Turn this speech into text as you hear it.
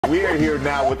We are here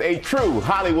now with a true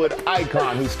Hollywood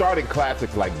icon who starred in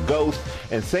classics like Ghost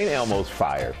and St. Elmo's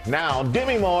Fire. Now,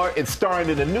 Demi Moore is starring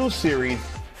in the new series,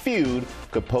 Feud,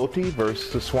 Capote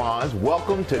versus the Swans.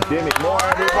 Welcome to Demi Moore,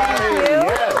 everybody. Thank you.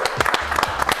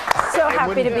 Yes. So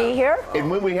happy to be here. And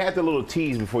when we had the little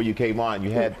tease before you came on, you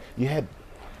had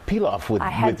Pilaf with you.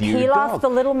 I had Pilaf the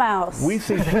little mouse. We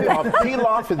see Pilaf.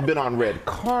 Pilaf has been on red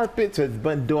carpets, has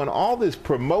been doing all this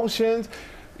promotions.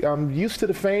 Used to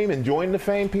the fame, enjoying the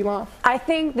fame, Pilaf? I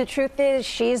think the truth is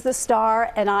she's the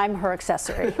star and I'm her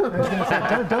accessory.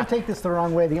 Don't take this the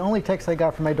wrong way. The only text I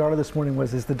got from my daughter this morning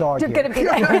was, "Is the dog You're here?" going to be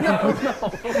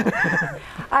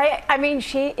I mean,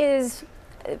 she is,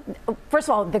 first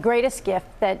of all, the greatest gift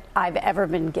that I've ever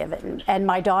been given. And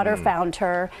my daughter found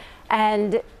her.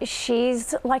 And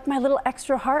she's like my little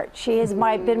extra heart. She has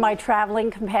been my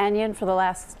traveling companion for the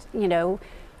last,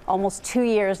 almost 2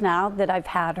 years now that I've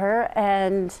had her,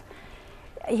 and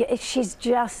she's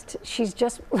just,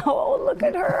 oh, look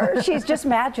at her. She's just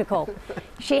magical.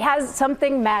 She has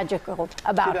something magical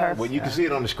about her. Well, you can see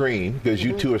it on the screen because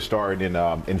you two are starring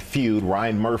in Feud.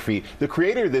 Ryan Murphy, the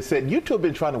creator that said you two have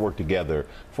been trying to work together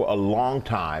for a long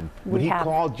time. When he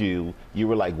called you, you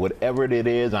were like, whatever it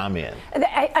is, I'm in.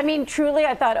 I mean, truly,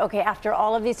 I thought, okay, after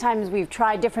all of these times we've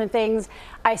tried different things,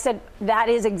 I said, that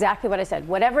is exactly what I said.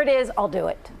 Whatever it is, I'll do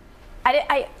it.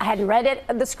 I hadn't read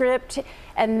the script,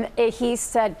 and he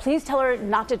said, please tell her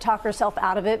not to talk herself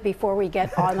out of it before we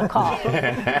get on the call.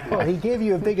 Well, he gave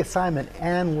you a big assignment,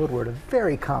 Ann Woodward, a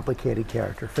very complicated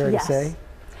character, fair to say?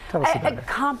 Tell us about a it.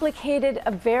 Complicated,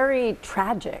 a very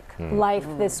tragic life,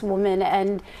 this woman,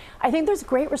 and I think there's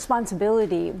great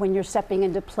responsibility when you're stepping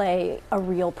in to play a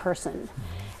real person.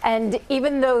 And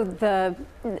even though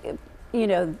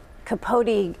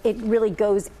Capote, it really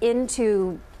goes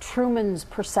into Truman's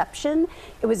perception,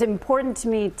 it was important to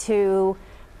me to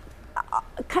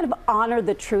kind of honor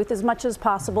the truth as much as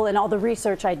possible. And all the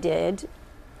research I did,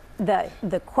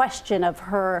 the question of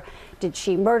her, did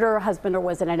she murder her husband or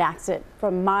was it an accident?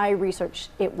 From my research,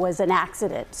 it was an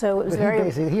accident. So it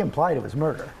was He implied it was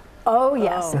murder. Oh,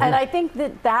 yes. And I think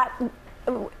that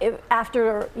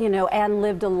after, Anne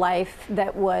lived a life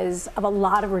that was of a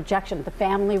lot of rejection. The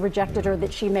family rejected her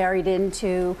that she married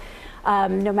into.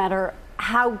 No matter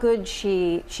how good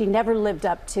she never lived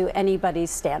up to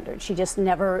anybody's standard. She just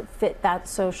never fit that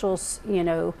social,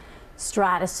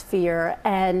 stratosphere.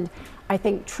 And I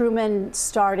think Truman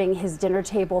starting his dinner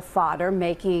table fodder,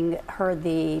 making her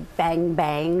the bang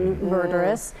bang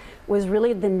murderess, was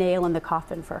really the nail in the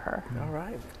coffin for her. All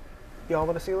right. Y'all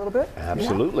want to see a little bit?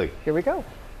 Absolutely. Yeah. Here we go.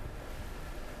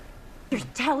 You're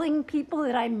telling people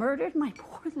that I murdered my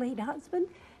poor late husband?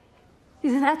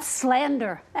 Isn't that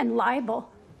slander and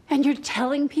libel? And you're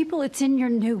telling people it's in your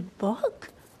new book?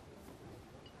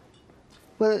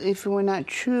 Well, if it were not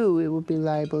true, it would be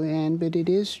libel, Anne, but it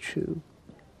is true.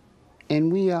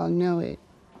 And we all know it.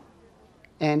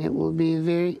 And it will be a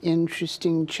very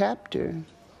interesting chapter.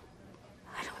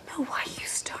 I don't know why you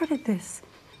started this.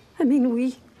 I mean,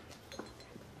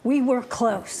 we were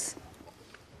close.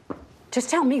 Just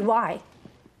tell me why.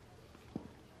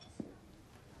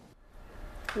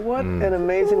 What an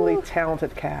amazingly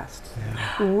talented cast.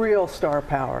 Real star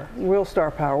power. Real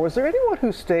star power. Was there anyone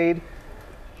who stayed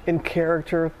in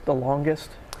character the longest?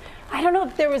 I don't know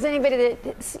if there was anybody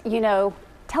that,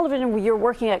 television, you're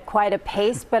working at quite a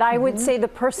pace, but I would say the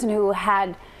person who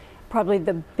had probably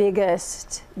the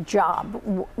biggest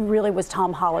job really was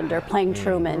Tom Hollander playing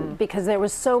Truman, because there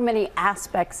was so many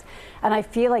aspects, and I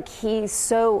feel like he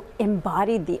so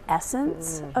embodied the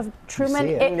essence of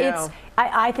Truman.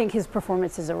 I think his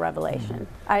performance is a revelation,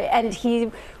 and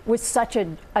he was such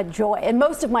a joy. And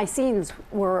most of my scenes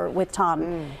were with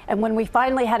Tom, and when we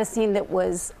finally had a scene that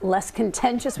was less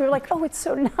contentious, we were like, oh, it's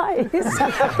so nice.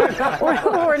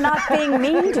 we're not being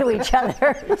mean to each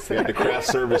other. You're at the craft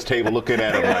service table looking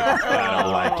at him like, I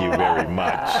don't like you very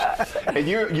much. And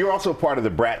you're also part of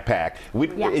the Brat Pack.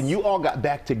 Yes. And you all got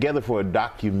back together for a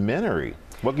documentary.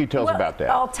 What can you tell us about that?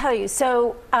 I'll tell you.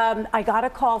 So I got a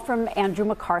call from Andrew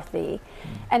McCarthy,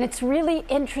 and it's really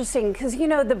interesting because,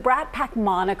 the Brat Pack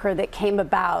moniker that came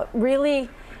about really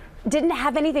didn't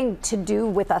have anything to do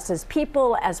with us as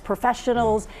people, as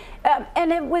professionals,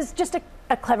 and it was just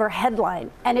a clever headline.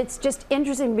 And it's just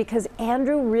interesting because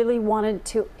Andrew really wanted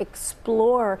to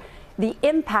explore the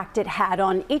impact it had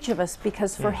on each of us,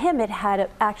 because for him it had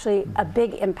actually a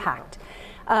big impact.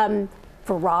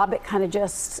 For Rob, it kind of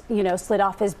just, slid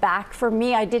off his back. For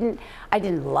me, I didn't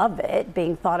love it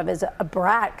being thought of as a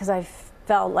brat, because I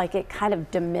felt like it kind of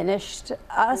diminished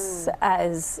us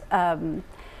as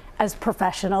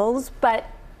professionals. But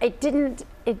it didn't.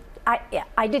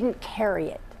 I didn't carry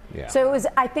it. Yeah. So it was,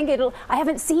 I think I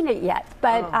haven't seen it yet,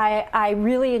 but I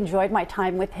really enjoyed my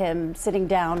time with him, sitting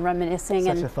down, reminiscing.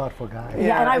 Such a thoughtful guy.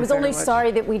 Yeah, and I was very only much.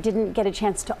 sorry that we didn't get a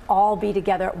chance to all be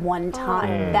together at one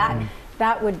time.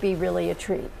 That would be really a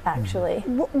treat, actually.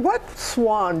 What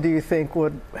Swan do you think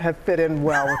would have fit in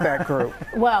well with that group?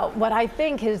 Well, what I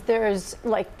think is there's,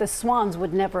 like, the Swans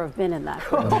would never have been in that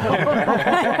group.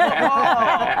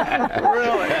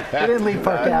 Really? They didn't leave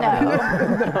Park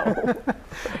Avenue. No.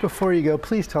 Before you go,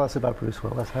 please tell us about Bruce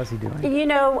Willis. How's he doing? You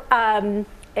know,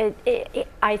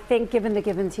 I think given the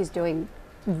givens, he's doing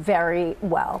very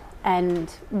well.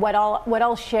 And what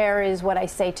I'll share is what I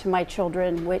say to my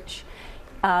children, which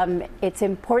it's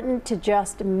important to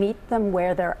just meet them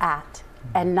where they're at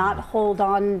and not hold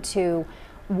on to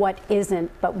what isn't,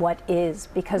 but what is,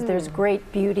 because there's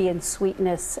great beauty and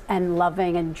sweetness and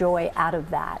loving and joy out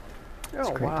of that. It's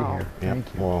great to wow. hear. Yep.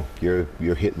 Thank you. Well, your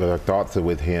our thoughts are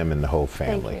with him and the whole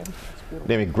family. Thank you.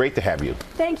 Demi, great to have you.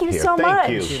 Thank you here. so Thank much.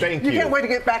 you. Thank you. You can't wait to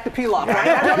get back to Pilaf, right?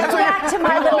 Back to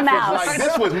my little mouse. Like,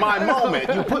 this was my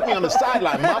moment. You put me on the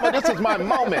sideline, Mama. This is my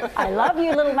moment. I love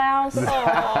you, little mouse.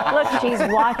 Look, she's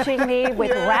watching me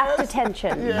with rapt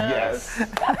attention. Yes.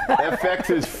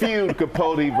 FX's Feud,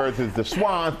 Capote versus the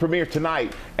Swans premiere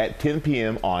tonight at 10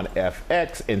 p.m. on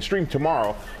FX and stream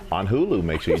tomorrow on Hulu.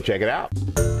 Make sure you check it out.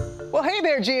 Well, hey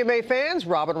there, GMA fans.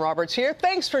 Robin Roberts here.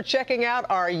 Thanks for checking out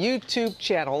our YouTube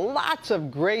channel. Lots of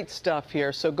great stuff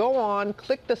here. So go on,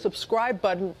 click the subscribe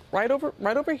button right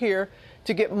over here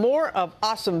to get more of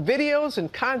awesome videos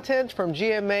and content from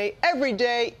GMA every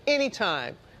day,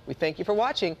 anytime. We thank you for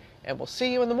watching, and we'll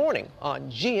see you in the morning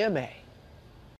on GMA.